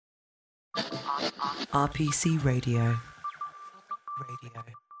RPC Radio.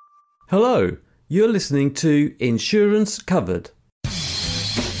 Hello, you're listening to Insurance Covered.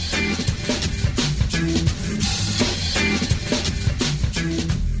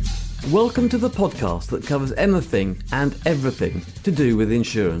 Welcome to the podcast that covers anything and everything to do with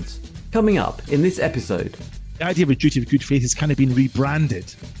insurance. Coming up in this episode. The idea of a duty of good faith has kind of been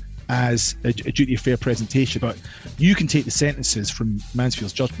rebranded as a duty of fair presentation, but you can take the sentences from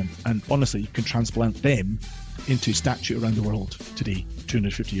Mansfield's judgment and honestly you can transplant them into statute around the world today,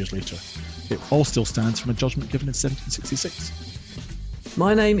 250 years later. It all still stands from a judgment given in 1766.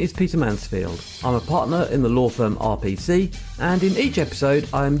 My name is Peter Mansfield. I'm a partner in the law firm RPC, and in each episode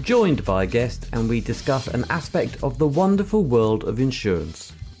I am joined by a guest and we discuss an aspect of the wonderful world of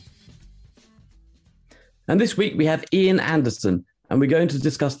insurance. And this week we have Ian Anderson, and we're going to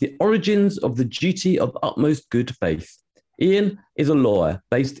discuss the origins of the duty of utmost good faith. Ian is a lawyer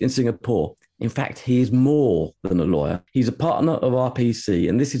based in Singapore. In fact, he is more than a lawyer. He's a partner of RPC,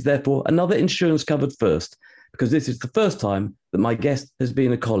 and this is therefore another Insurance Covered first, because this is the first time that my guest has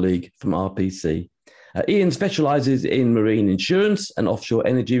been a colleague from RPC. Ian specialises in marine insurance and offshore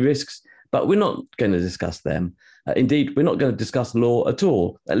energy risks, but we're not going to discuss them. Indeed, we're not going to discuss law at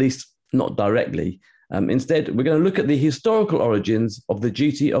all, at least not directly. Instead, we're going to look at the historical origins of the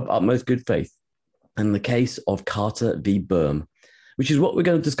duty of utmost good faith and the case of Carter v. Burm, which is what we're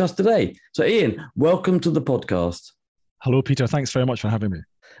going to discuss today. So, Ian, welcome to the podcast. Hello, Peter. Thanks very much for having me.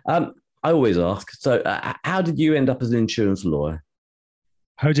 I always ask, so how did you end up as an insurance lawyer?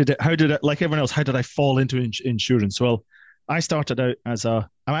 How did it, like everyone else, how did I fall into insurance? Well, I started out I'm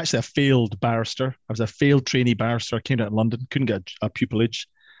actually a failed barrister. I was a failed trainee barrister. I came out of London, couldn't get a pupillage.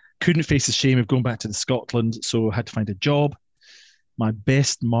 Couldn't face the shame of going back to Scotland, so I had to find a job. My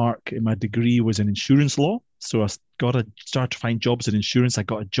best mark in my degree was in insurance law, so I got to start to find jobs in insurance. I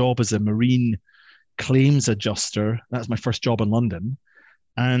got a job as a marine claims adjuster. That was my first job in London.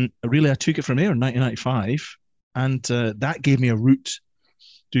 And really, I took it from there in 1995, and that gave me a route,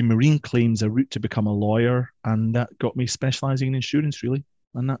 doing marine claims, a route to become a lawyer, and that got me specialising in insurance, really.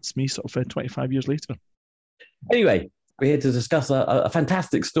 And that's me sort of 25 years later. Anyway, we're here to discuss a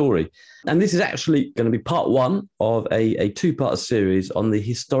fantastic story. And this is actually going to be part one of a two-part series on the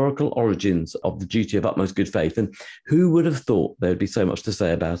historical origins of the duty of utmost good faith. And who would have thought there would be so much to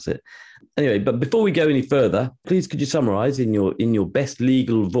say about it? Anyway, but before we go any further, please could you summarise in your best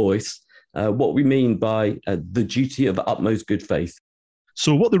legal voice what we mean by the duty of utmost good faith?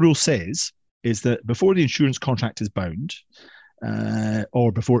 So what the rule says is that before the insurance contract is bound,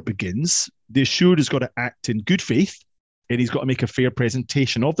 or before it begins, the assured has got to act in good faith, and he's got to make a fair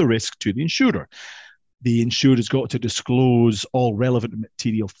presentation of the risk to the insurer. The insurer has got to disclose all relevant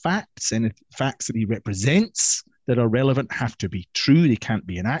material facts, and facts that he represents that are relevant have to be true. They can't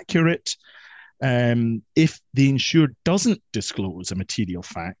be inaccurate. If the insurer doesn't disclose a material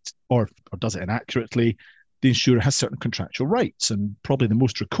fact or does it inaccurately, the insurer has certain contractual rights. And probably the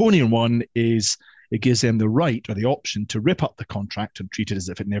most draconian one is it gives them the right or the option to rip up the contract and treat it as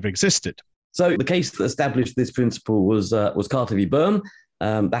if it never existed. So the case that established this principle was Carter v. Burm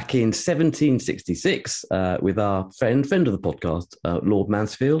back in 1766 with our friend of the podcast, Lord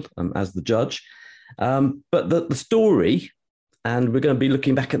Mansfield, as the judge. But the story, and we're going to be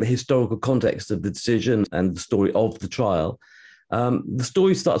looking back at the historical context of the decision and the story of the trial. The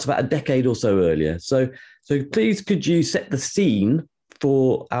story starts about a decade or so earlier. So please could you set the scene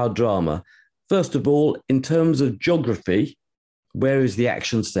for our drama? First of all, in terms of geography, where is the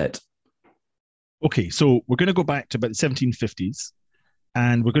action set? Okay, so we're going to go back to about the 1750s,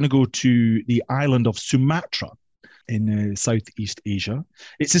 and we're going to go to the island of Sumatra in Southeast Asia.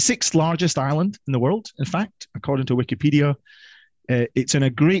 It's the sixth largest island in the world, in fact, according to Wikipedia. It's in a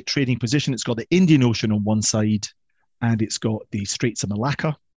great trading position. It's got the Indian Ocean on one side, and it's got the Straits of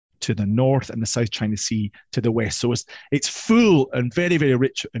Malacca to the north and the South China Sea to the west. So it's full and very, very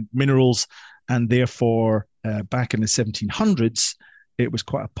rich in minerals, and therefore, back in the 1700s, it was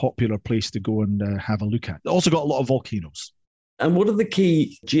quite a popular place to go and have a look at. It also got a lot of volcanoes. And what are the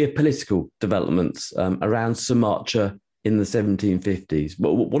key geopolitical developments around Sumatra in the 1750s?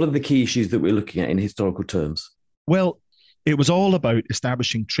 What are the key issues that we're looking at in historical terms? Well, it was all about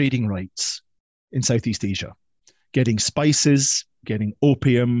establishing trading rights in Southeast Asia, getting spices, getting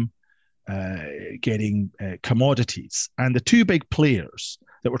opium, getting commodities. And the two big players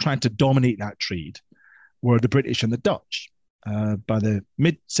that were trying to dominate that trade were the British and the Dutch. By the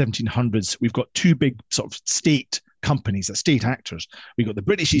mid-1700s, we've got two big sort of state companies, state actors. We've got the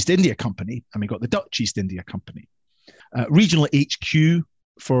British East India Company and we've got the Dutch East India Company. Regional HQ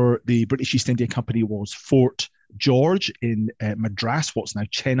for the British East India Company was Fort George in Madras, what's now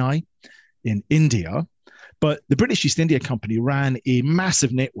Chennai. in India. But the British East India Company ran a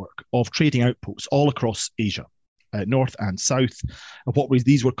massive network of trading outposts all across Asia, north and south.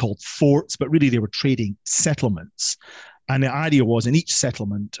 These were called forts, but really they were trading settlements. And the idea was in each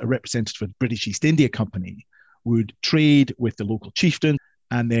settlement, a representative of the British East India Company would trade with the local chieftain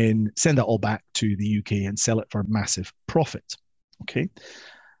and then send that all back to the UK and sell it for a massive profit. Okay.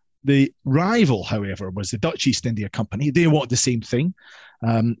 The rival, however, was the Dutch East India Company. They wanted the same thing.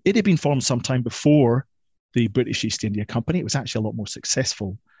 It had been formed sometime before the British East India Company. It was actually a lot more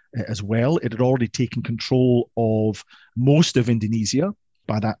successful as well. It had already taken control of most of Indonesia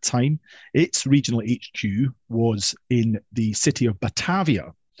by that time. Its regional HQ was in the city of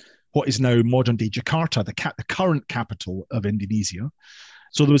Batavia, what is now modern-day Jakarta, the current capital of Indonesia.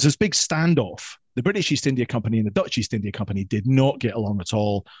 So there was this big standoff. The British East India Company and the Dutch East India Company did not get along at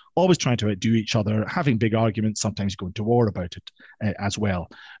all, always trying to outdo each other, having big arguments, sometimes going to war about it as well.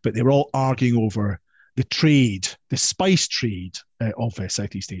 But they were all arguing over the trade, the spice trade of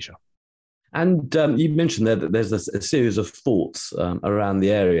Southeast Asia. And you mentioned there that there's a series of forts around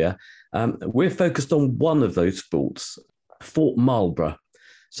the area. We're focused on one of those forts, Fort Marlborough.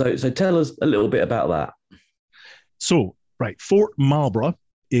 So tell us a little bit about that. So, right, Fort Marlborough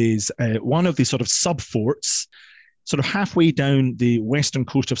is one of the sort of sub-forts, sort of halfway down the western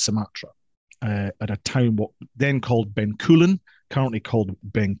coast of Sumatra, at a town then called Bencoolen, currently called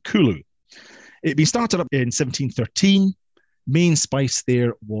Bengkulu. It had been started up in 1713. Main spice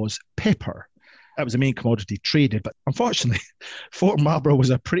there was pepper. That was the main commodity traded. But unfortunately, Fort Marlborough was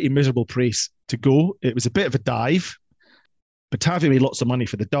a pretty miserable place to go. It was a bit of a dive. Batavia made lots of money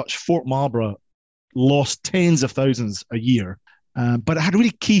for the Dutch. Fort Marlborough lost tens of thousands a year. But it had a really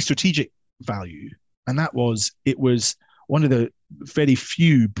key strategic value. And that was, it was one of the very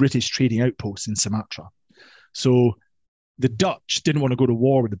few British trading outposts in Sumatra. So the Dutch didn't want to go to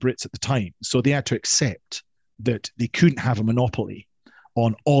war with the Brits at the time. So they had to accept that they couldn't have a monopoly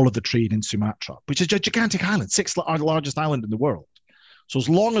on all of the trade in Sumatra, which is a gigantic island, sixth largest island in the world. So as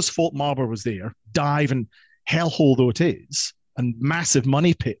long as Fort Marlborough was there, dive and hellhole though it is, and massive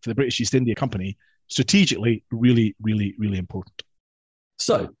money pit for the British East India Company, strategically, really, really, really important.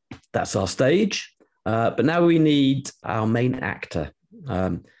 So that's our stage. But now we need our main actor,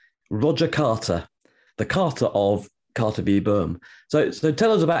 Roger Carter, the Carter of Carter v. Burma. So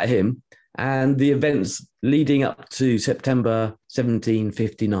tell us about him and the events leading up to September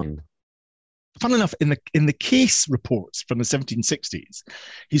 1759. Funnily enough, in the case reports from the 1760s,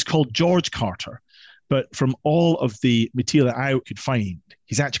 he's called George Carter, but from all of the material that I could find,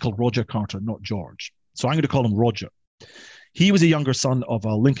 he's actually called Roger Carter, not George. So I'm going to call him Roger. He was a younger son of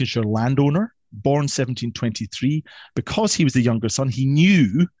a Lincolnshire landowner, born 1723. Because he was the younger son, he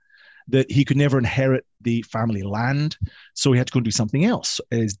knew that he could never inherit the family land, so he had to go and do something else.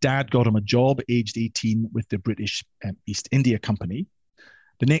 His dad got him a job, aged 18, with the British East India Company.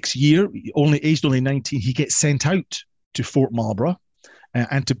 The next year, aged only 19, he gets sent out to Fort Marlborough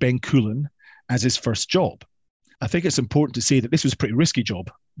and to Bencoolen as his first job. I think it's important to say that this was a pretty risky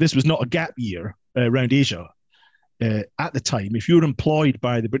job. This was not a gap year around Asia. At the time, if you were employed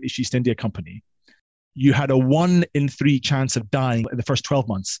by the British East India Company, you had a 1 in 3 chance of dying in the first 12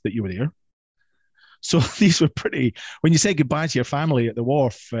 months that you were there. So these were pretty, when you say goodbye to your family at the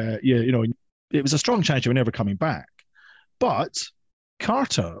wharf, it was a strong chance you were never coming back. But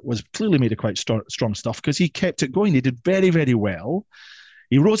Carter was clearly made of quite strong stuff because he kept it going. He did very, very well.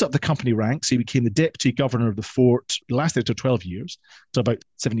 He rose up the company ranks. He became the deputy governor of the fort. He lasted for 12 years, so about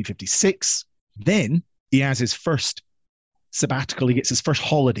 1756. Then he has his first sabbatical. He gets his first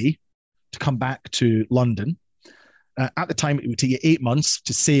holiday to come back to London. At the time, it would take you 8 months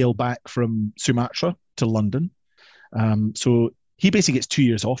to sail back from Sumatra to London. So he basically gets 2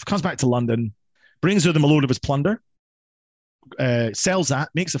 years off, comes back to London, brings with him a load of his plunder, sells that,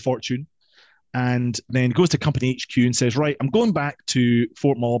 makes a fortune, and then goes to company HQ and says, right, I'm going back to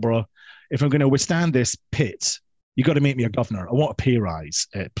Fort Marlborough. If I'm going to withstand this pit, you've got to make me a governor. I want a pay rise,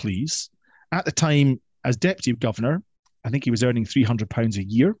 please. At the time, as deputy governor, I think he was earning £300 a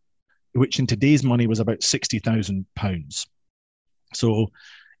year, which in today's money was about £60,000. So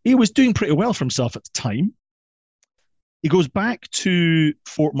he was doing pretty well for himself at the time. He goes back to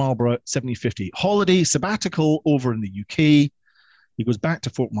Fort Marlborough, 1750. Holiday, sabbatical over in the UK. He goes back to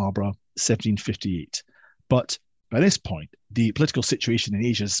Fort Marlborough, 1758. But by this point, the political situation in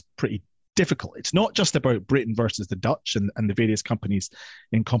Asia is pretty difficult. It's not just about Britain versus the Dutch and the various companies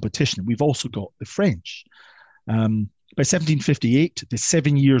in competition. We've also got the French. By 1758, the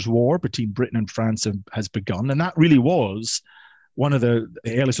 7 Years' War between Britain and France has begun. And that really was one of the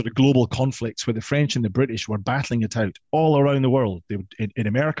early sort of global conflicts where the French and the British were battling it out all around the world. They were in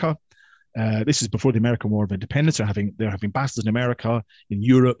America, This is before the American War of Independence. They're having battles in America, in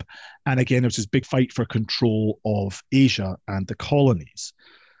Europe, and again, there's this big fight for control of Asia and the colonies.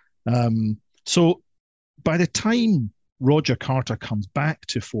 So by the time Roger Carter comes back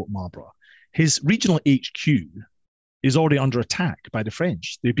to Fort Marlborough, his regional HQ is already under attack by the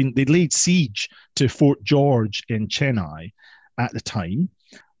French. They'd laid siege to Fort George in Chennai at the time,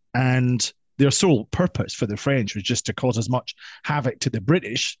 and their sole purpose for the French was just to cause as much havoc to the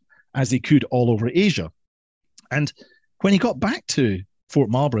British as they could all over Asia. And when he got back to Fort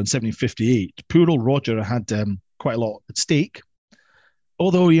Marlborough in 1758, poor old Roger had quite a lot at stake.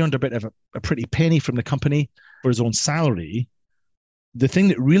 Although he earned a bit of a pretty penny from the company for his own salary, the thing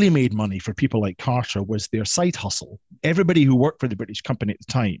that really made money for people like Carter was their side hustle. Everybody who worked for the British company at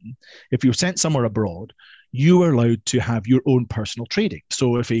the time, if you were sent somewhere abroad, you were allowed to have your own personal trading.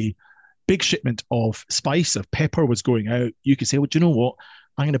 So if a big shipment of spice, of pepper was going out, you could say, well, do you know what?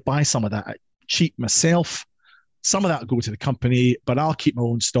 I'm going to buy some of that cheap myself. Some of that will go to the company, but I'll keep my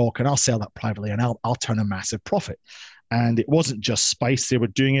own stock and I'll sell that privately and I'll turn a massive profit. And it wasn't just spice they were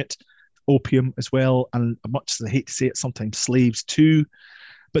doing it, opium as well, and much as I hate to say it, sometimes slaves too.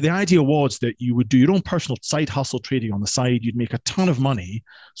 But the idea was that you would do your own personal side hustle trading on the side. You'd make a ton of money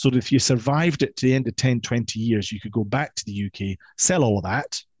so that if you survived it to the end of 10, 20 years, you could go back to the UK, sell all of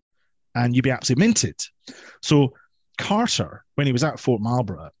that, and you'd be absolutely minted. So Carter, when he was at Fort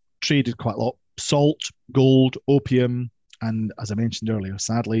Marlborough, traded quite a lot: salt, gold, opium, and as I mentioned earlier,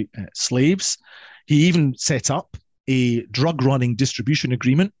 sadly, slaves. He even set up a drug running distribution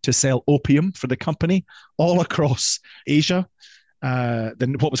agreement to sell opium for the company all across Asia,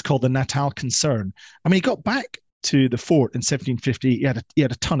 then what was called the Natal Concern. I mean, he got back to the fort in 1750. He had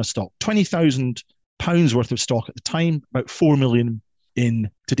a ton of stock, £20,000 worth of stock at the time, about 4 million in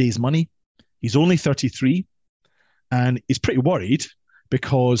today's money. He's only 33, and he's pretty worried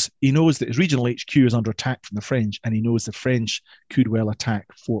because he knows that his regional HQ is under attack from the French, and he knows the French could well attack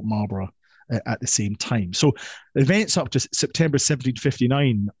Fort Marlborough at the same time. So events up to September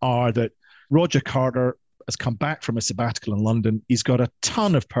 1759 are that Roger Carter has come back from a sabbatical in London. He's got a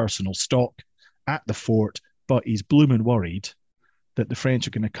ton of personal stock at the fort, but he's blooming worried that the French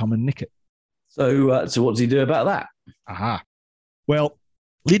are going to come and nick it. So what does he do about that? Aha. Well,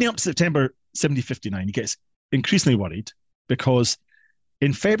 leading up to September 1759, he gets increasingly worried because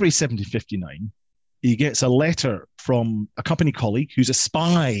in February 1759, he gets a letter from a company colleague who's a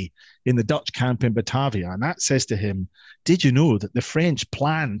spy in the Dutch camp in Batavia. And that says to him, did you know that the French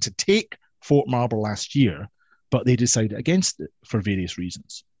planned to take Fort Marlborough last year, but they decided against it for various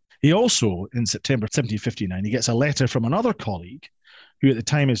reasons? He also, in September 1759, he gets a letter from another colleague who at the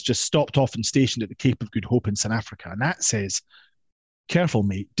time has just stopped off and stationed at the Cape of Good Hope in South Africa. And that says, careful,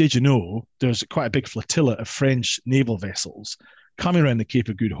 mate, did you know there's quite a big flotilla of French naval vessels coming around the Cape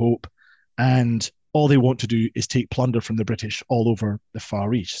of Good Hope, and all they want to do is take plunder from the British all over the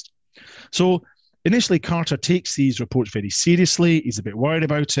Far East. So initially, Carter takes these reports very seriously. He's a bit worried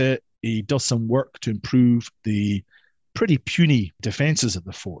about it. He does some work to improve the pretty puny defenses of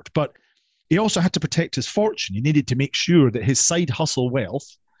the fort. But he also had to protect his fortune. He needed to make sure that his side hustle wealth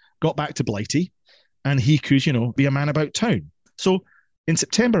got back to Blighty and he could, be a man about town. So in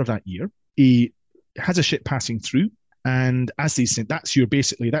September of that year, he has a ship passing through. And as they said, that's your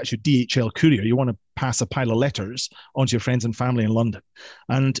DHL courier. You want to pass a pile of letters onto your friends and family in London.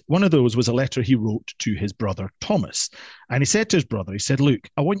 And one of those was a letter he wrote to his brother, Thomas. And he said to his brother, he said, look,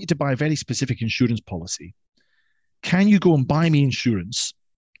 I want you to buy a very specific insurance policy. Can you go and buy me insurance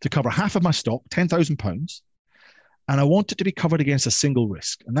to cover half of my stock, £10,000? And I want it to be covered against a single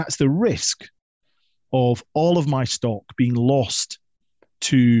risk. And that's the risk of all of my stock being lost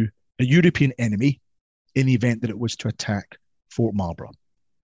to a European enemy in the event that it was to attack Fort Marlborough.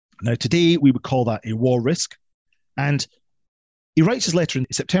 Now, today, we would call that a war risk. And he writes his letter in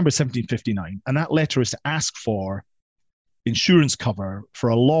September 1759, and that letter is to ask for insurance cover for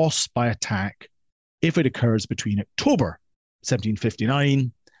a loss by attack if it occurs between October 1759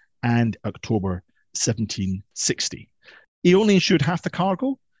 and October 1760. He only insured half the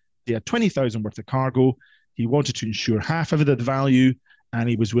cargo. He had 20,000 worth of cargo. He wanted to insure half of the value, and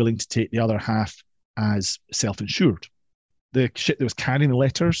he was willing to take the other half as self-insured. The ship that was carrying the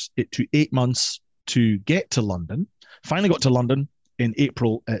letters, it took 8 months to get to London. Finally got to London in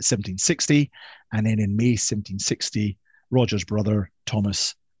April 1760, and then in May 1760, Roger's brother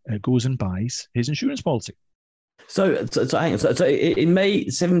Thomas goes and buys his insurance policy. So in May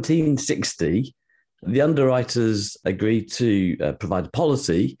 1760, the underwriters agreed to provide a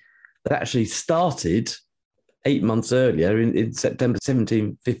policy that actually started 8 months earlier in September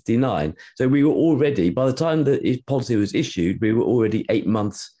 1759. So we were already, by the time that his policy was issued, we were already 8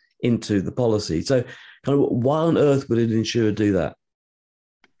 months into the policy. So kind of why on earth would an insurer do that?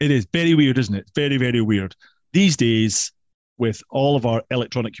 It is very weird, isn't it? Very, very weird. These days, with all of our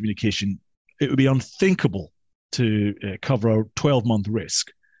electronic communication, it would be unthinkable to cover a 12-month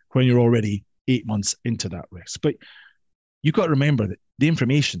risk when you're already 8 months into that risk. But you've got to remember that the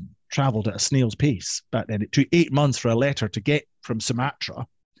information traveled at a snail's pace back then. It took 8 months for a letter to get from Sumatra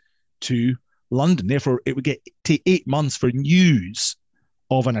to London. Therefore, it would take 8 months for news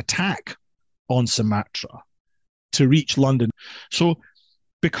of an attack on Sumatra to reach London. So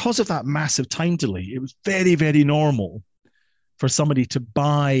because of that massive time delay, it was very, very normal for somebody to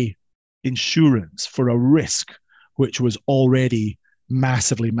buy insurance for a risk which was already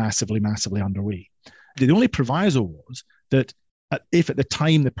massively, massively, massively underway. The only proviso was that if at the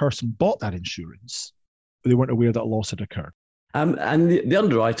time the person bought that insurance, they weren't aware that a loss had occurred. And the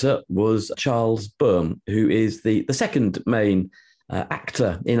underwriter was Charles Boehm, who is the second main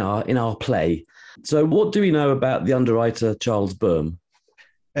actor in our play. So what do we know about the underwriter, Charles Boehm?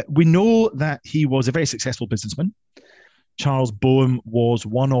 We know that he was a very successful businessman. Charles Boehm was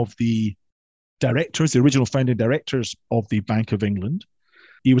one of the directors, the original founding directors of the Bank of England.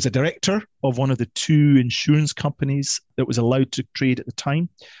 He was a director of one of the two insurance companies that was allowed to trade at the time,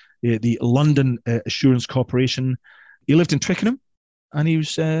 the London Assurance Corporation. He lived in Twickenham and he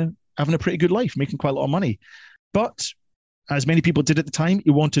was having a pretty good life, making quite a lot of money. But as many people did at the time, he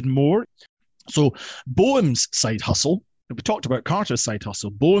wanted more. So Boehm's side hustle, we talked about Carter's side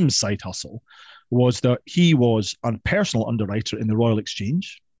hustle, Boehm's side hustle was that he was a personal underwriter in the Royal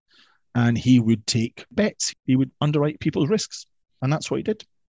Exchange and he would take bets. He would underwrite people's risks. And that's what he did.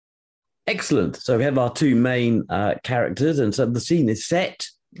 Excellent. So we have our two main characters, and so the scene is set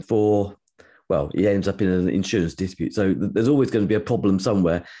for, well, he ends up in an insurance dispute. So there's always going to be a problem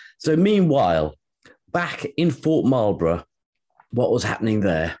somewhere. So meanwhile, back in Fort Marlborough, what was happening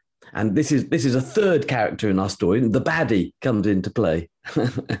there? And this is a third character in our story. The baddie comes into play.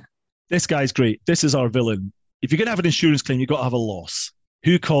 This guy's great. This is our villain. If you're going to have an insurance claim, you've got to have a loss.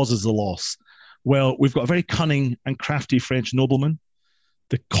 Who causes the loss? Well, we've got a very cunning and crafty French nobleman,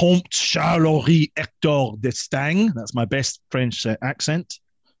 the Comte Charles-Henri Hector d'Estaing. That's my best French accent.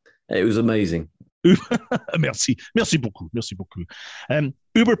 It was amazing. Merci beaucoup.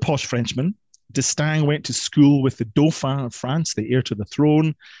 Uber posh Frenchman. D'Estaing went to school with the Dauphin of France, the heir to the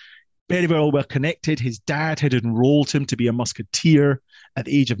throne. Very, very well connected. His dad had enrolled him to be a musketeer at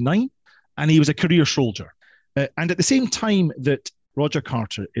the age of 9, and he was a career soldier. And at the same time that Roger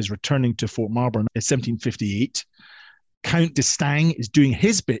Carter is returning to Fort Marlborough in 1758, Count d'Estaing is doing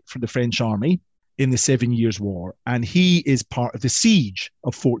his bit for the French army in the 7 Years' War, and he is part of the siege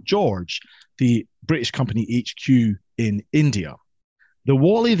of Fort George, the British Company HQ in India. The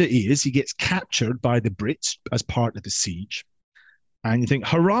wally that he is, he gets captured by the Brits as part of the siege, and you think,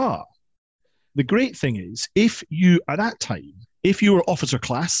 hurrah! The great thing is, at that time, if you were officer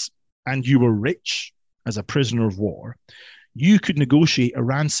class and you were rich as a prisoner of war, you could negotiate a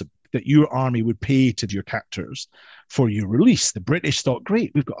ransom that your army would pay to your captors for your release. The British thought,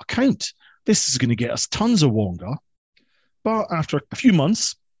 great, we've got a count. This is going to get us tons of wonga. But after a few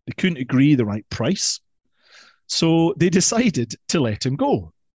months, they couldn't agree the right price. So they decided to let him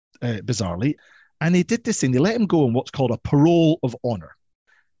go, bizarrely. And they did this thing. They let him go on what's called a parole of honor.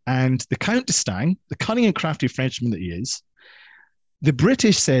 And the Count d'Estaing, the cunning and crafty Frenchman that he is, the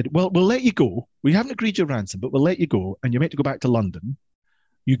British said, well, we'll let you go. We haven't agreed your ransom, but we'll let you go. And you're meant to go back to London.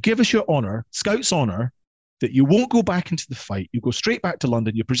 You give us your honor, Scout's honor, that you won't go back into the fight. You go straight back to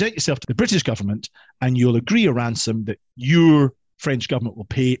London. You present yourself to the British government and you'll agree a ransom that your French government will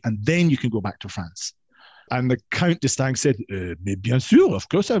pay. And then you can go back to France. And the Count d'Estaing said, mais bien sûr, of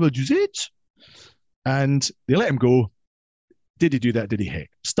course I will do it. And they let him go. Did he do that? Did he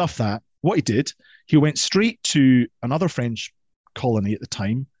heck? Stuff that. What he did, he went straight to another French colony at the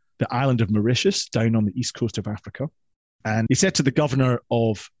time, the island of Mauritius, down on the east coast of Africa. And he said to the governor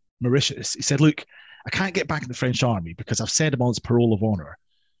of Mauritius, he said, look, I can't get back in the French army because I've said I'm on this parole of honor,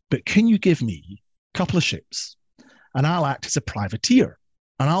 but can you give me a couple of ships and I'll act as a privateer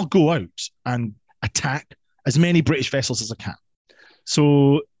and I'll go out and attack as many British vessels as I can.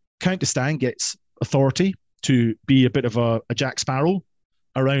 So Count d'Estaing gets authority to be a bit of a Jack Sparrow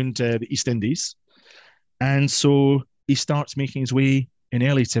around the East Indies. And so he starts making his way in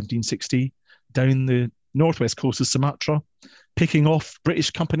early 1760 down the northwest coast of Sumatra, picking off British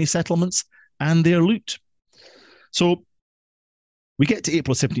company settlements and their loot. So we get to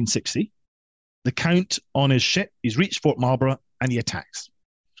April 1760. The Count on his ship, he's reached Fort Marlborough and he attacks.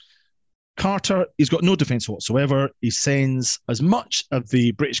 Carter, he's got no defence whatsoever. He sends as much of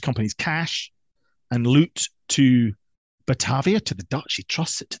the British company's cash and loot to Batavia to the Dutch. He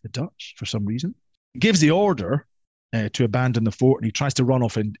trusts it to the Dutch for some reason. He gives the order to abandon the fort, and he tries to run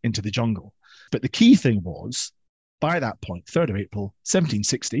off into the jungle. But the key thing was, by that point, 3rd of April,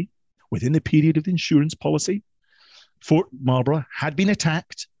 1760, within the period of the insurance policy, Fort Marlborough had been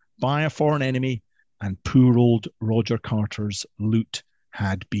attacked by a foreign enemy, and poor old Roger Carter's loot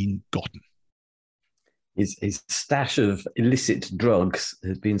had been gotten. His stash of illicit drugs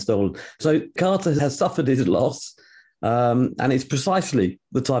has been stolen. So Carter has suffered his loss, and it's precisely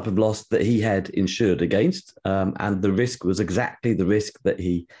the type of loss that he had insured against, and the risk was exactly the risk that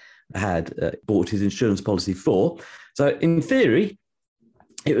he had bought his insurance policy for. So in theory,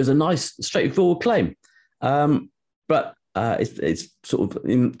 it was a nice, straightforward claim. But it's sort of,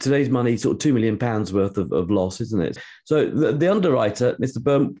 in today's money, sort of £2 million worth of loss, isn't it? So the underwriter, Mr.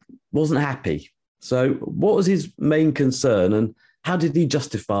 Byrne, wasn't happy. So what was his main concern, and how did he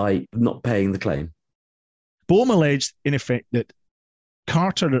justify not paying the claim? Boehm alleged, in effect, that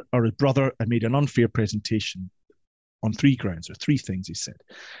Carter or his brother had made an unfair presentation on 3 grounds, or 3 things, he said.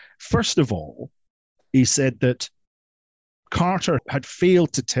 First of all, he said that Carter had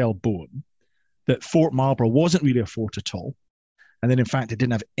failed to tell Boehm that Fort Marlborough wasn't really a fort at all, and that, in fact, it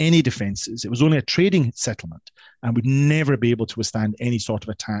didn't have any defences. It was only a trading settlement and would never be able to withstand any sort of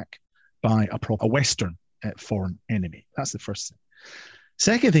attack by a Western foreign enemy. That's the first thing.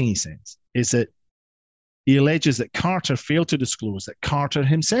 Second thing he says is that he alleges that Carter failed to disclose that Carter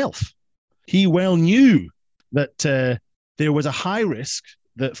himself, he well knew that there was a high risk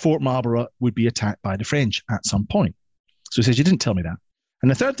that Fort Marlborough would be attacked by the French at some point. So he says, you didn't tell me that.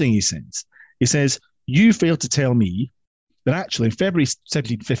 And the third thing he says, you failed to tell me that actually in February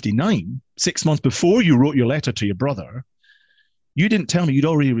 1759, 6 months before you wrote your letter to your brother, you didn't tell me you'd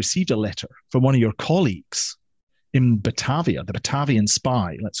already received a letter from one of your colleagues in Batavia, the Batavian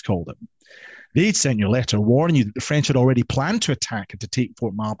spy, let's call them. They'd sent you a letter warning you that the French had already planned to attack and to take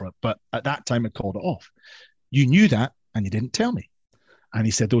Fort Marlborough, but at that time had called it off. You knew that, and you didn't tell me. And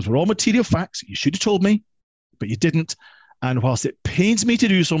he said, those were all material facts. You should have told me, but you didn't. And whilst it pains me to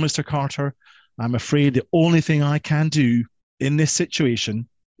do so, Mr. Carter, I'm afraid the only thing I can do in this situation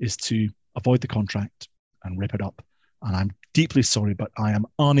is to avoid the contract and rip it up. And I'm deeply sorry, but I am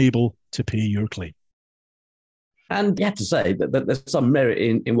unable to pay your claim. And you have to say that there's some merit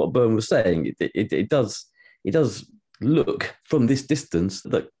in what Byrne was saying. It does look from this distance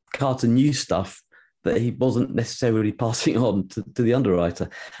that Carter knew stuff that he wasn't necessarily passing on to the underwriter.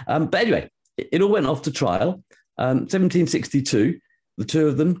 But anyway, it all went off to trial. 1762, the two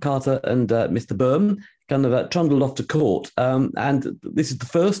of them, Carter and Mr. Byrne, kind of trundled off to court. And this is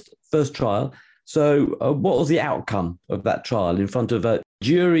the first trial. So what was the outcome of that trial in front of a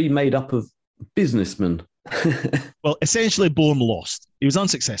jury made up of businessmen? Well, essentially, Boehm lost. He was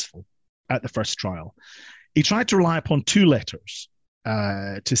unsuccessful at the first trial. He tried to rely upon 2 letters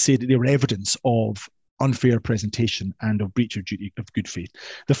to say that they were evidence of unfair presentation and of breach of duty of good faith.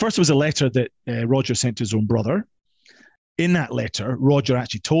 The first was a letter that Roger sent to his own brother. In that letter, Roger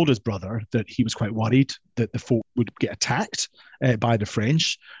actually told his brother that he was quite worried that the fort would get attacked by the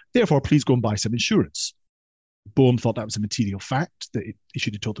French. Therefore, please go and buy some insurance. Boehm thought that was a material fact that he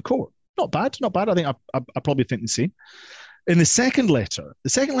should have told the court. Not bad. I think I probably think the same. In the second letter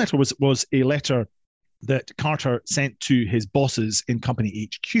was a letter that Carter sent to his bosses in Company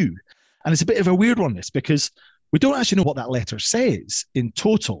HQ. And it's a bit of a weird one, this, because we don't actually know what that letter says in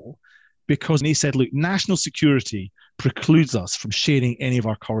total, because he said, look, national security precludes us from sharing any of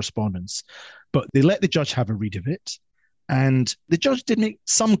our correspondence. But they let the judge have a read of it. And the judge did make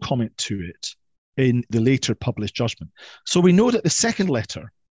some comment to it in the later published judgment. So we know that the second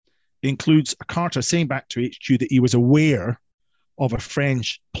letter includes Carter saying back to HQ that he was aware of a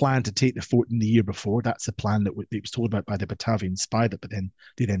French plan to take the fort in the year before. That's the plan that he was told about by the Batavian spy, but then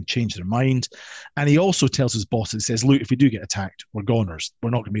they changed their mind. And he also tells his boss, and says, look, if we do get attacked, we're goners.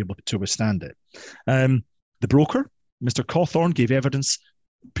 We're not going to be able to withstand it. The broker, Mr. Cawthorne, gave evidence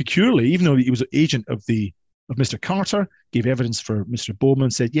peculiarly, even though he was an agent of Mr. Carter, gave evidence for Mr.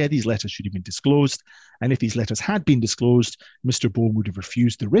 Bowman, said, yeah, these letters should have been disclosed. And if these letters had been disclosed, Mr. Bowman would have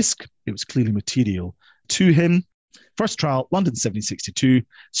refused the risk. It was clearly material to him. First trial, London 1762,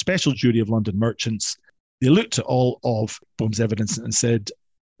 special jury of London merchants. They looked at all of Boehm's evidence and said,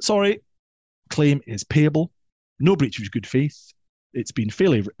 sorry, claim is payable, no breach of good faith, it's been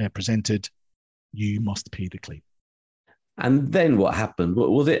fairly presented, you must pay the claim. And then what happened?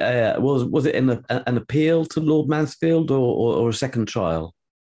 Was it an appeal to Lord Mansfield or a second trial?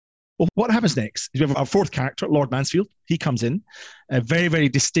 Well, what happens next is we have our fourth character, Lord Mansfield. He comes in, a very, very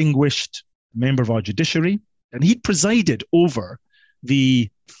distinguished member of our judiciary, and he'd presided over the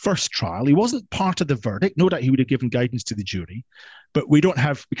first trial. He wasn't part of the verdict. No doubt he would have given guidance to the jury, but we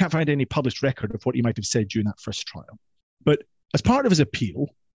can't find any published record of what he might have said during that first trial. But as part of his appeal,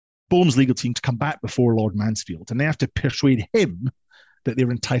 Boehm's legal team to come back before Lord Mansfield, and they have to persuade him that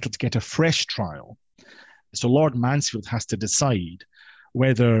they're entitled to get a fresh trial. So Lord Mansfield has to decide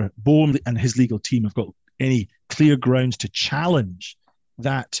whether Boehm and his legal team have got any clear grounds to challenge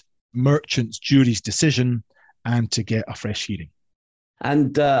that merchant's jury's decision and to get a fresh hearing.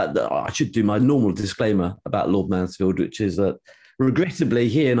 And I should do my normal disclaimer about Lord Mansfield, which is that regrettably,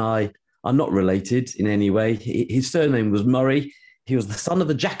 he and I are not related in any way. His surname was Murray. He was the son of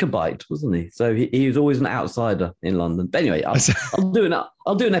a Jacobite, wasn't he? So he was always an outsider in London. But anyway, I'll do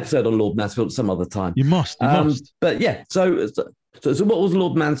an episode on Lord Mansfield some other time. You must. But yeah, so what was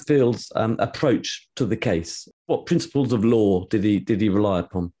Lord Mansfield's approach to the case? What principles of law did he rely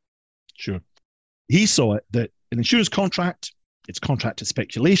upon? Sure. He saw it that an insurance contract, it's contracted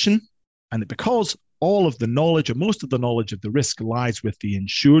speculation, and that because all of the knowledge or most of the knowledge of the risk lies with the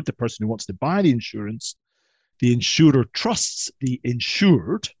insured, the person who wants to buy the insurance, the insurer trusts the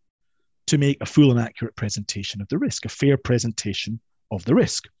insured to make a full and accurate presentation of the risk, a fair presentation of the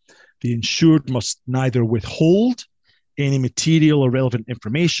risk. The insured must neither withhold any material or relevant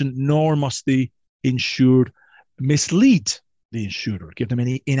information, nor must the insured mislead the insurer, give them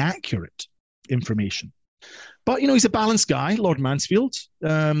any inaccurate information. But, he's a balanced guy, Lord Mansfield.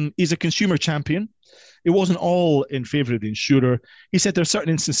 He's a consumer champion. It wasn't all in favour of the insurer. He said there are certain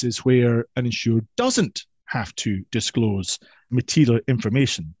instances where an insured doesn't have to disclose material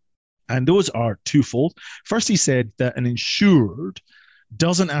information. And those are twofold. First, he said that an insured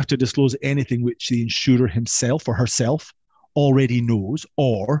doesn't have to disclose anything which the insurer himself or herself already knows,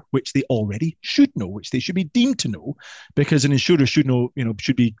 or which they already should know, which they should be deemed to know, because an insurer should know,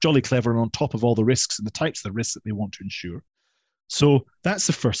 should be jolly clever and on top of all the risks and the types of the risks that they want to insure. So that's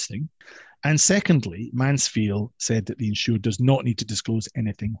the first thing. And secondly, Mansfield said that the insured does not need to disclose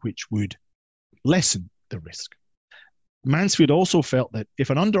anything which would lessen the risk. Mansfield also felt that if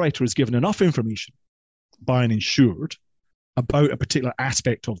an underwriter is given enough information by an insured about a particular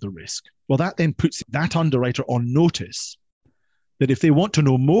aspect of the risk, well, that then puts that underwriter on notice that if they want to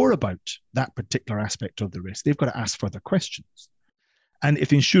know more about that particular aspect of the risk, they've got to ask further questions. And if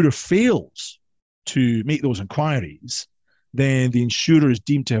the insurer fails to make those inquiries, then the insurer is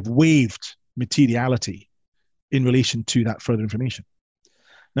deemed to have waived materiality in relation to that further information.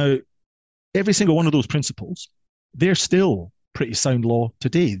 Now, every single one of those principles, they're still pretty sound law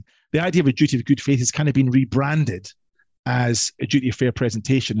today. The idea of a duty of good faith has kind of been rebranded as a duty of fair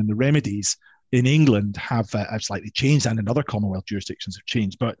presentation, and the remedies in England have slightly changed, and in other Commonwealth jurisdictions have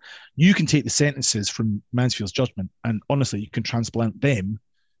changed. But you can take the sentences from Mansfield's judgment, and honestly, you can transplant them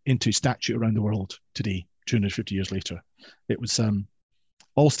into statute around the world today, 250 years later. It was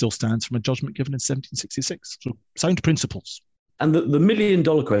all still stands from a judgment given in 1766. So sound principles. And the $1 million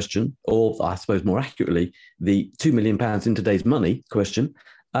question, or I suppose more accurately, the £2 million in today's money question,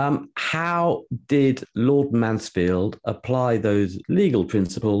 how did Lord Mansfield apply those legal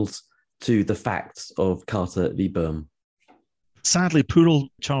principles to the facts of Carter v. Boehm? Sadly, poor old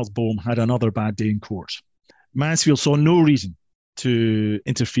Charles Boehm had another bad day in court. Mansfield saw no reason to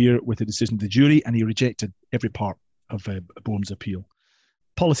interfere with the decision of the jury, and he rejected every part of Boehm's appeal.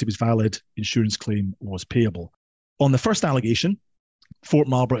 Policy was valid, insurance claim was payable. On the first allegation, Fort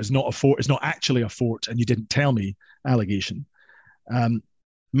Marlborough is not a fort, is not actually a fort, and you didn't tell me allegation.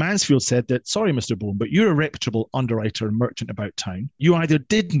 Mansfield said that, sorry, Mr. Boehm, but you're a reputable underwriter and merchant about town. You either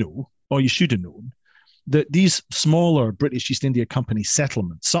did know, or you should have known, that these smaller British East India Company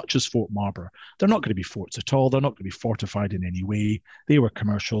settlements, such as Fort Marlborough, they're not going to be forts at all. They're not going to be fortified in any way. They were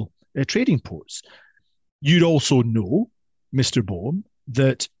commercial trading ports. You'd also know, Mr. Boehm,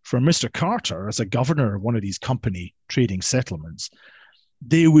 that for Mr. Carter, as a governor of one of these company trading settlements,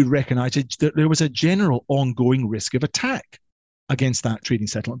 they would recognize that there was a general ongoing risk of attack against that trading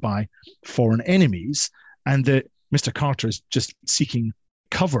settlement by foreign enemies, and that Mr. Carter is just seeking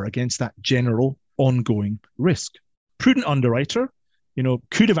cover against that general ongoing risk. Prudent underwriter,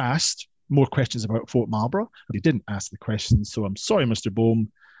 could have asked more questions about Fort Marlborough, but he didn't ask the questions. So I'm sorry, Mr.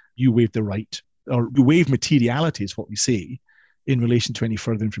 Boehm, you waived the right, or you waived materiality is what we say, in relation to any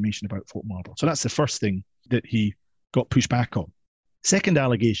further information about Fort Marlborough. So that's the first thing that he got pushed back on. Second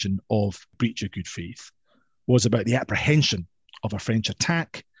allegation of breach of good faith was about the apprehension of a French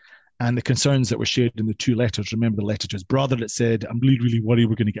attack and the concerns that were shared in the two letters. Remember the letter to his brother that said, I'm really worried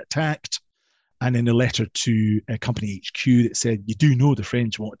we're going to get attacked. And then the letter to Company HQ that said, you do know the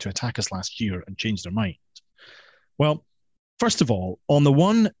French wanted to attack us last year and changed their mind. Well, first of all, on the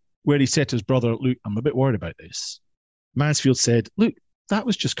one where he said to his brother, look, I'm a bit worried about this, Mansfield said, look, that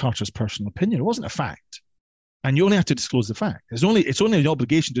was just Carter's personal opinion. It wasn't a fact. And you only have to disclose the fact. It's only an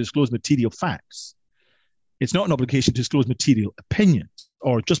obligation to disclose material facts. It's not an obligation to disclose material opinions,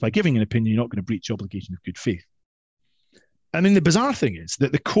 or just by giving an opinion, you're not going to breach the obligation of good faith. I mean, the bizarre thing is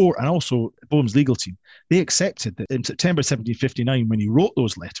that the court and also Boehm's legal team, they accepted that in September 1759, when he wrote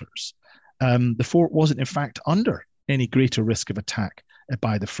those letters, the fort wasn't in fact under any greater risk of attack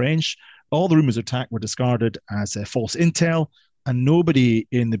by the French. All the rumours of attack were discarded as false intel, and nobody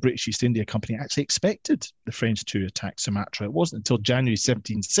in the British East India Company actually expected the French to attack Sumatra. It wasn't until January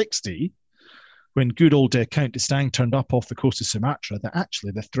 1760, when good old Count d'Estaing turned up off the coast of Sumatra, that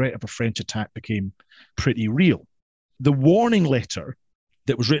actually the threat of a French attack became pretty real. The warning letter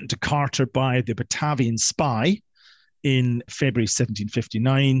that was written to Carter by the Batavian spy in February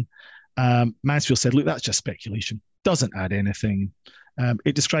 1759, Mansfield said, look, that's just speculation. Doesn't add anything.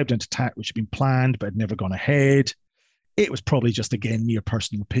 It described an attack which had been planned but had never gone ahead. It was probably just, again, mere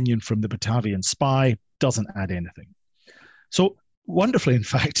personal opinion from the Batavian spy. Doesn't add anything. So wonderfully, in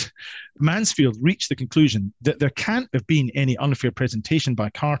fact, Mansfield reached the conclusion that there can't have been any unfair presentation by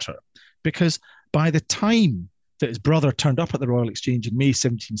Carter, because by the time that his brother turned up at the Royal Exchange in May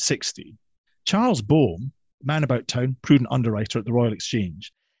 1760, Charles Boehm, man about town, prudent underwriter at the Royal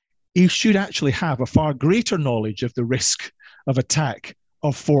Exchange, he should actually have a far greater knowledge of the risk of attack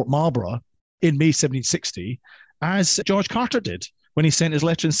of Fort Marlborough in May 1760 as George Carter did when he sent his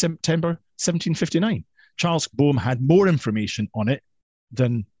letter in September 1759. Charles Boehm had more information on it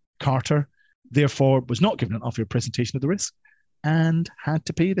than Carter, therefore was not given an unfair presentation of the risk and had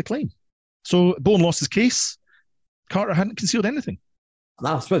to pay the claim. So Boehm lost his case. Carter hadn't concealed anything.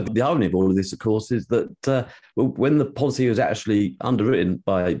 I suppose the irony of all of this, of course, is that when the policy was actually underwritten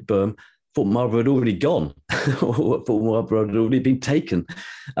by Boehm, Fort Marlborough had already gone. Fort Marlborough had already been taken.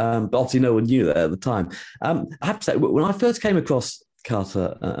 But obviously no one knew that at the time. I have to say, when I first came across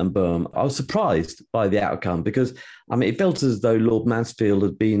Carter and Boehm, I was surprised by the outcome, because it felt as though Lord Mansfield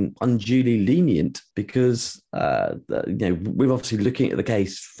had been unduly lenient, because we're obviously looking at the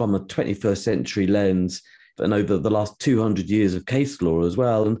case from a 21st century lens and over the last 200 years of case law as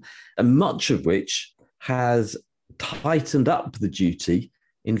well, and much of which has tightened up the duty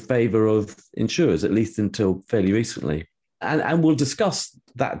in favour of insurers, at least until fairly recently. And we'll discuss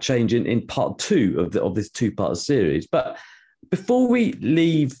that change in part two of this two-part series. But before we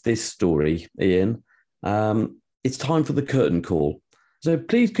leave this story, Ian, it's time for the curtain call. So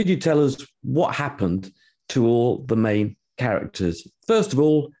please, could you tell us what happened to all the main characters? First of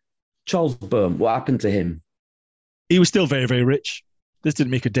all, Charles Boehm, what happened to him? He was still very, very rich. This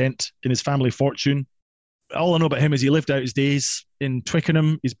didn't make a dent in his family fortune. All I know about him is he lived out his days in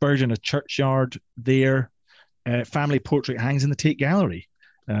Twickenham. He's buried in a churchyard there. Family portrait hangs in the Tate Gallery,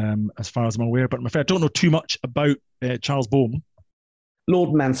 as far as I'm aware. But I'm afraid I don't know too much about Charles Boehm.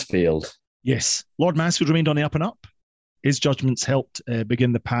 Lord Mansfield. Yes, Lord Mansfield remained on the up and up. His judgments helped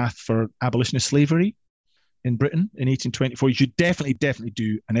begin the path for abolitionist slavery in Britain in 1824. You should definitely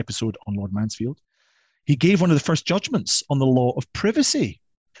do an episode on Lord Mansfield. He gave one of the first judgments on the law of privacy.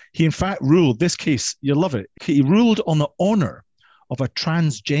 He, in fact, ruled this case, you'll love it. He ruled on the honour of a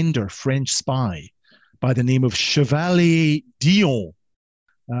transgender French spy by the name of Chevalier Dion.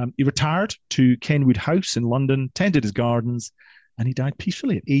 He retired to Kenwood House in London, tended his gardens, and he died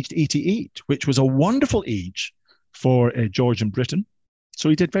peacefully at aged 88, which was a wonderful age for George and Britain. So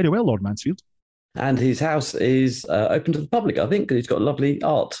he did very well, Lord Mansfield. And his house is open to the public, I think, because he's got a lovely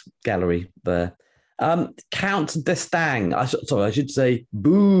art gallery there. Count d'Estaing. I should say,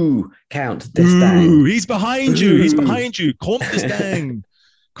 boo, Count d'Estaing. Boo, he's behind you. He's behind you. Comte d'Estaing.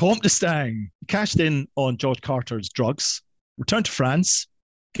 Comte d'Estaing. He cashed in on George Carter's drugs, returned to France,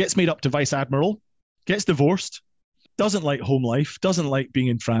 gets made up to Vice Admiral, gets divorced, doesn't like home life, doesn't like being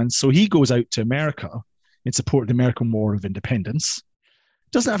in France. So he goes out to America in support of the American War of Independence.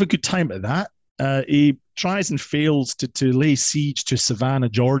 Doesn't have a good time at that. He tries and fails to lay siege to Savannah,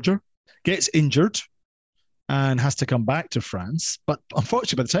 Georgia, gets injured and has to come back to France. But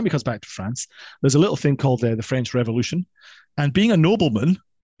unfortunately, by the time he comes back to France, there's a little thing called the French Revolution. And being a nobleman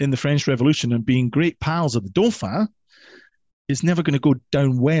in the French Revolution and being great pals of the Dauphin is never going to go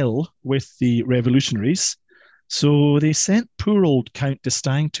down well with the revolutionaries. So they sent poor old Count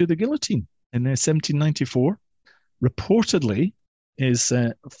d'Estaing to the guillotine in 1794. Reportedly, his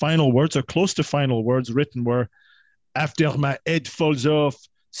final words, or close to final words written, were, "After my head falls off,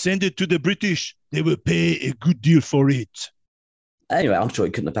 send it to the British. They will pay a good deal for it." Anyway, I'm sure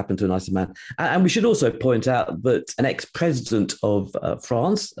it couldn't have happened to a nicer man. And we should also point out that an ex-president of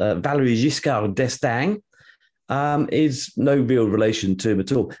France, Valéry Giscard d'Estaing, is no real relation to him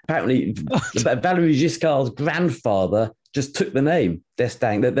at all. Apparently, Valéry Giscard's grandfather just took the name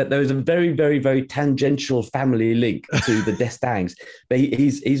d'Estaing. There is a very, very, very tangential family link to the d'Estaings, but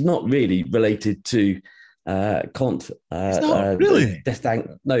he's not really related to Comte. Really?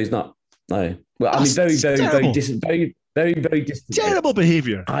 d'Estaing. No, he's not. No. Well, I mean, very, very, very distant. Very, very, very distant. Terrible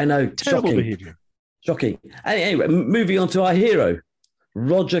behaviour. I know. Terrible behaviour. Shocking. Anyway, moving on to our hero,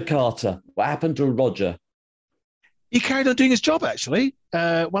 Roger Carter. What happened to Roger? He carried on doing his job, actually.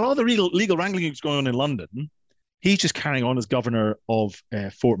 While all the legal wrangling was going on in London, he's just carrying on as governor of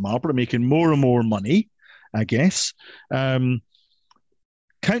Fort Marlborough, making more and more money, I guess. Count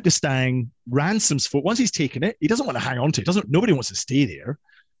d'Estaing ransoms Fort. Once he's taken it, he doesn't want to hang on to it. Nobody wants to stay there.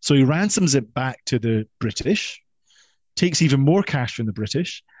 So he ransoms it back to the British, takes even more cash from the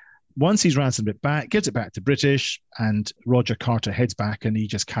British. Once he's ransomed it back, gives it back to British, and Roger Carter heads back and he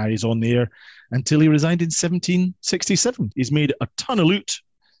just carries on there until he resigned in 1767. He's made a ton of loot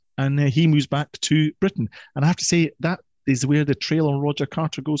and he moves back to Britain. And I have to say, that is where the trail on Roger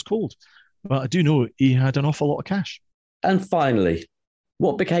Carter goes cold. But I do know he had an awful lot of cash. And finally,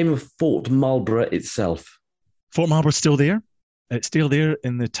 what became of Fort Marlborough itself? Fort Marlborough's still there. It's still there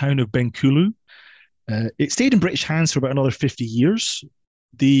in the town of Bengkulu. It stayed in British hands for about another 50 years.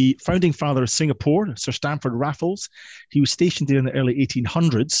 The founding father of Singapore, Sir Stamford Raffles, he was stationed there in the early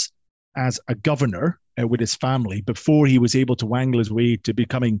 1800s as a governor with his family before he was able to wangle his way to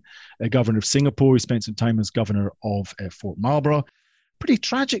becoming a governor of Singapore. He spent some time as governor of Fort Marlborough. Pretty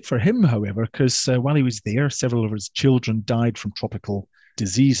tragic for him, however, because while he was there, several of his children died from tropical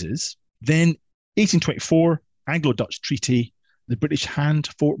diseases. Then, 1824, Anglo-Dutch Treaty, the British hand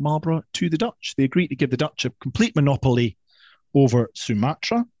Fort Marlborough to the Dutch. They agreed to give the Dutch a complete monopoly over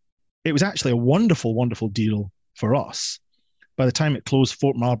Sumatra. It was actually a wonderful, wonderful deal for us. By the time it closed,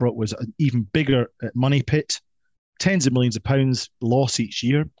 Fort Marlborough was an even bigger money pit, tens of millions of pounds loss each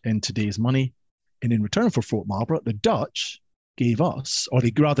year in today's money. And in return for Fort Marlborough, the Dutch gave us, or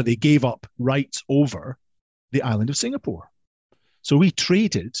they gave up rights over the island of Singapore. So we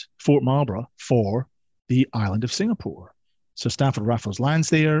traded Fort Marlborough for the island of Singapore. So Stamford Raffles lands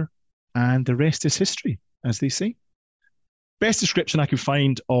there, and the rest is history, as they say. Best description I could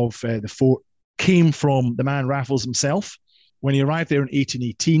find of the fort came from the man Raffles himself. When he arrived there in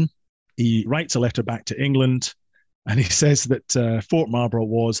 1818, he writes a letter back to England, and he says that Fort Marlborough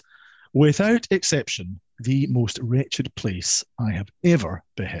was, without exception, the most wretched place I have ever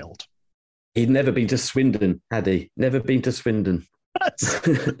beheld. He'd never been to Swindon, had he? Never been to Swindon.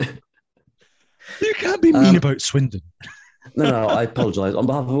 You can't be mean about Swindon. No, I apologise. On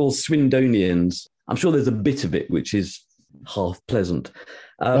behalf of all Swindonians, I'm sure there's a bit of it which is half pleasant.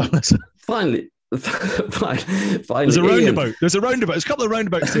 Finally, there's a roundabout. Ian, there's a couple of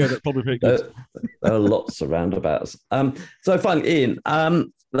roundabouts there that probably make good. There are lots of roundabouts. So finally, Ian,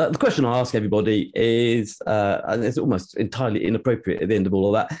 the question I ask everybody is, and it's almost entirely inappropriate at the end of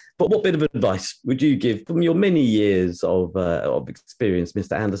all of that, but what bit of advice would you give from your many years of experience,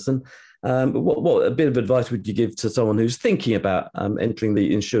 Mr. Anderson? What a bit of advice would you give to someone who's thinking about entering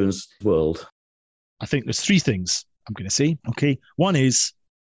the insurance world? I think there's three things I'm going to say. Okay, one is,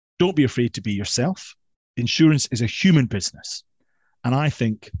 don't be afraid to be yourself. Insurance is a human business. And I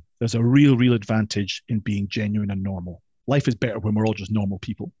think there's a real advantage in being genuine and normal. Life is better when we're all just normal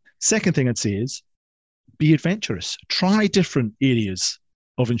people. Second thing I'd say is, be adventurous. Try different areas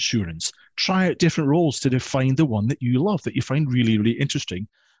of insurance. Try out different roles to define the one that you love, that you find really interesting.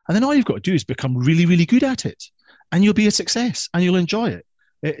 And then all you've got to do is become really good at it. And you'll be a success and you'll enjoy it.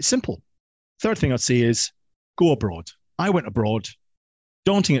 It's simple. Third thing I'd say is, go abroad. I went abroad.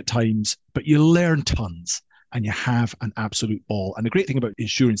 Daunting at times, but you learn tons and you have an absolute ball. And the great thing about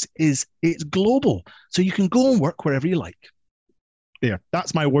insurance is it's global. So you can go and work wherever you like. There,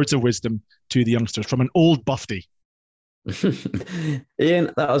 that's my words of wisdom to the youngsters from an old buffy.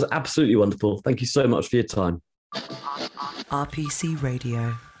 Ian, that was absolutely wonderful. Thank you so much for your time. RPC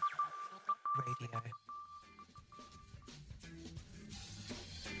Radio.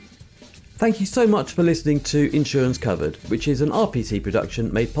 Thank you so much for listening to Insurance Covered, which is an RPC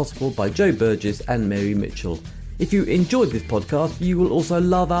production made possible by Joe Burgess and Mary Mitchell. If you enjoyed this podcast, you will also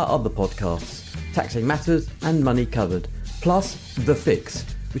love our other podcasts, Taxing Matters and Money Covered, plus The Fix,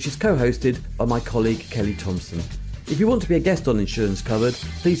 which is co-hosted by my colleague Kelly Thompson. If you want to be a guest on Insurance Covered,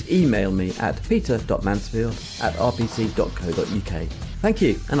 please email me at peter.mansfield@rpc.co.uk. Thank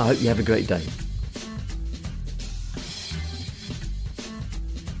you, and I hope you have a great day.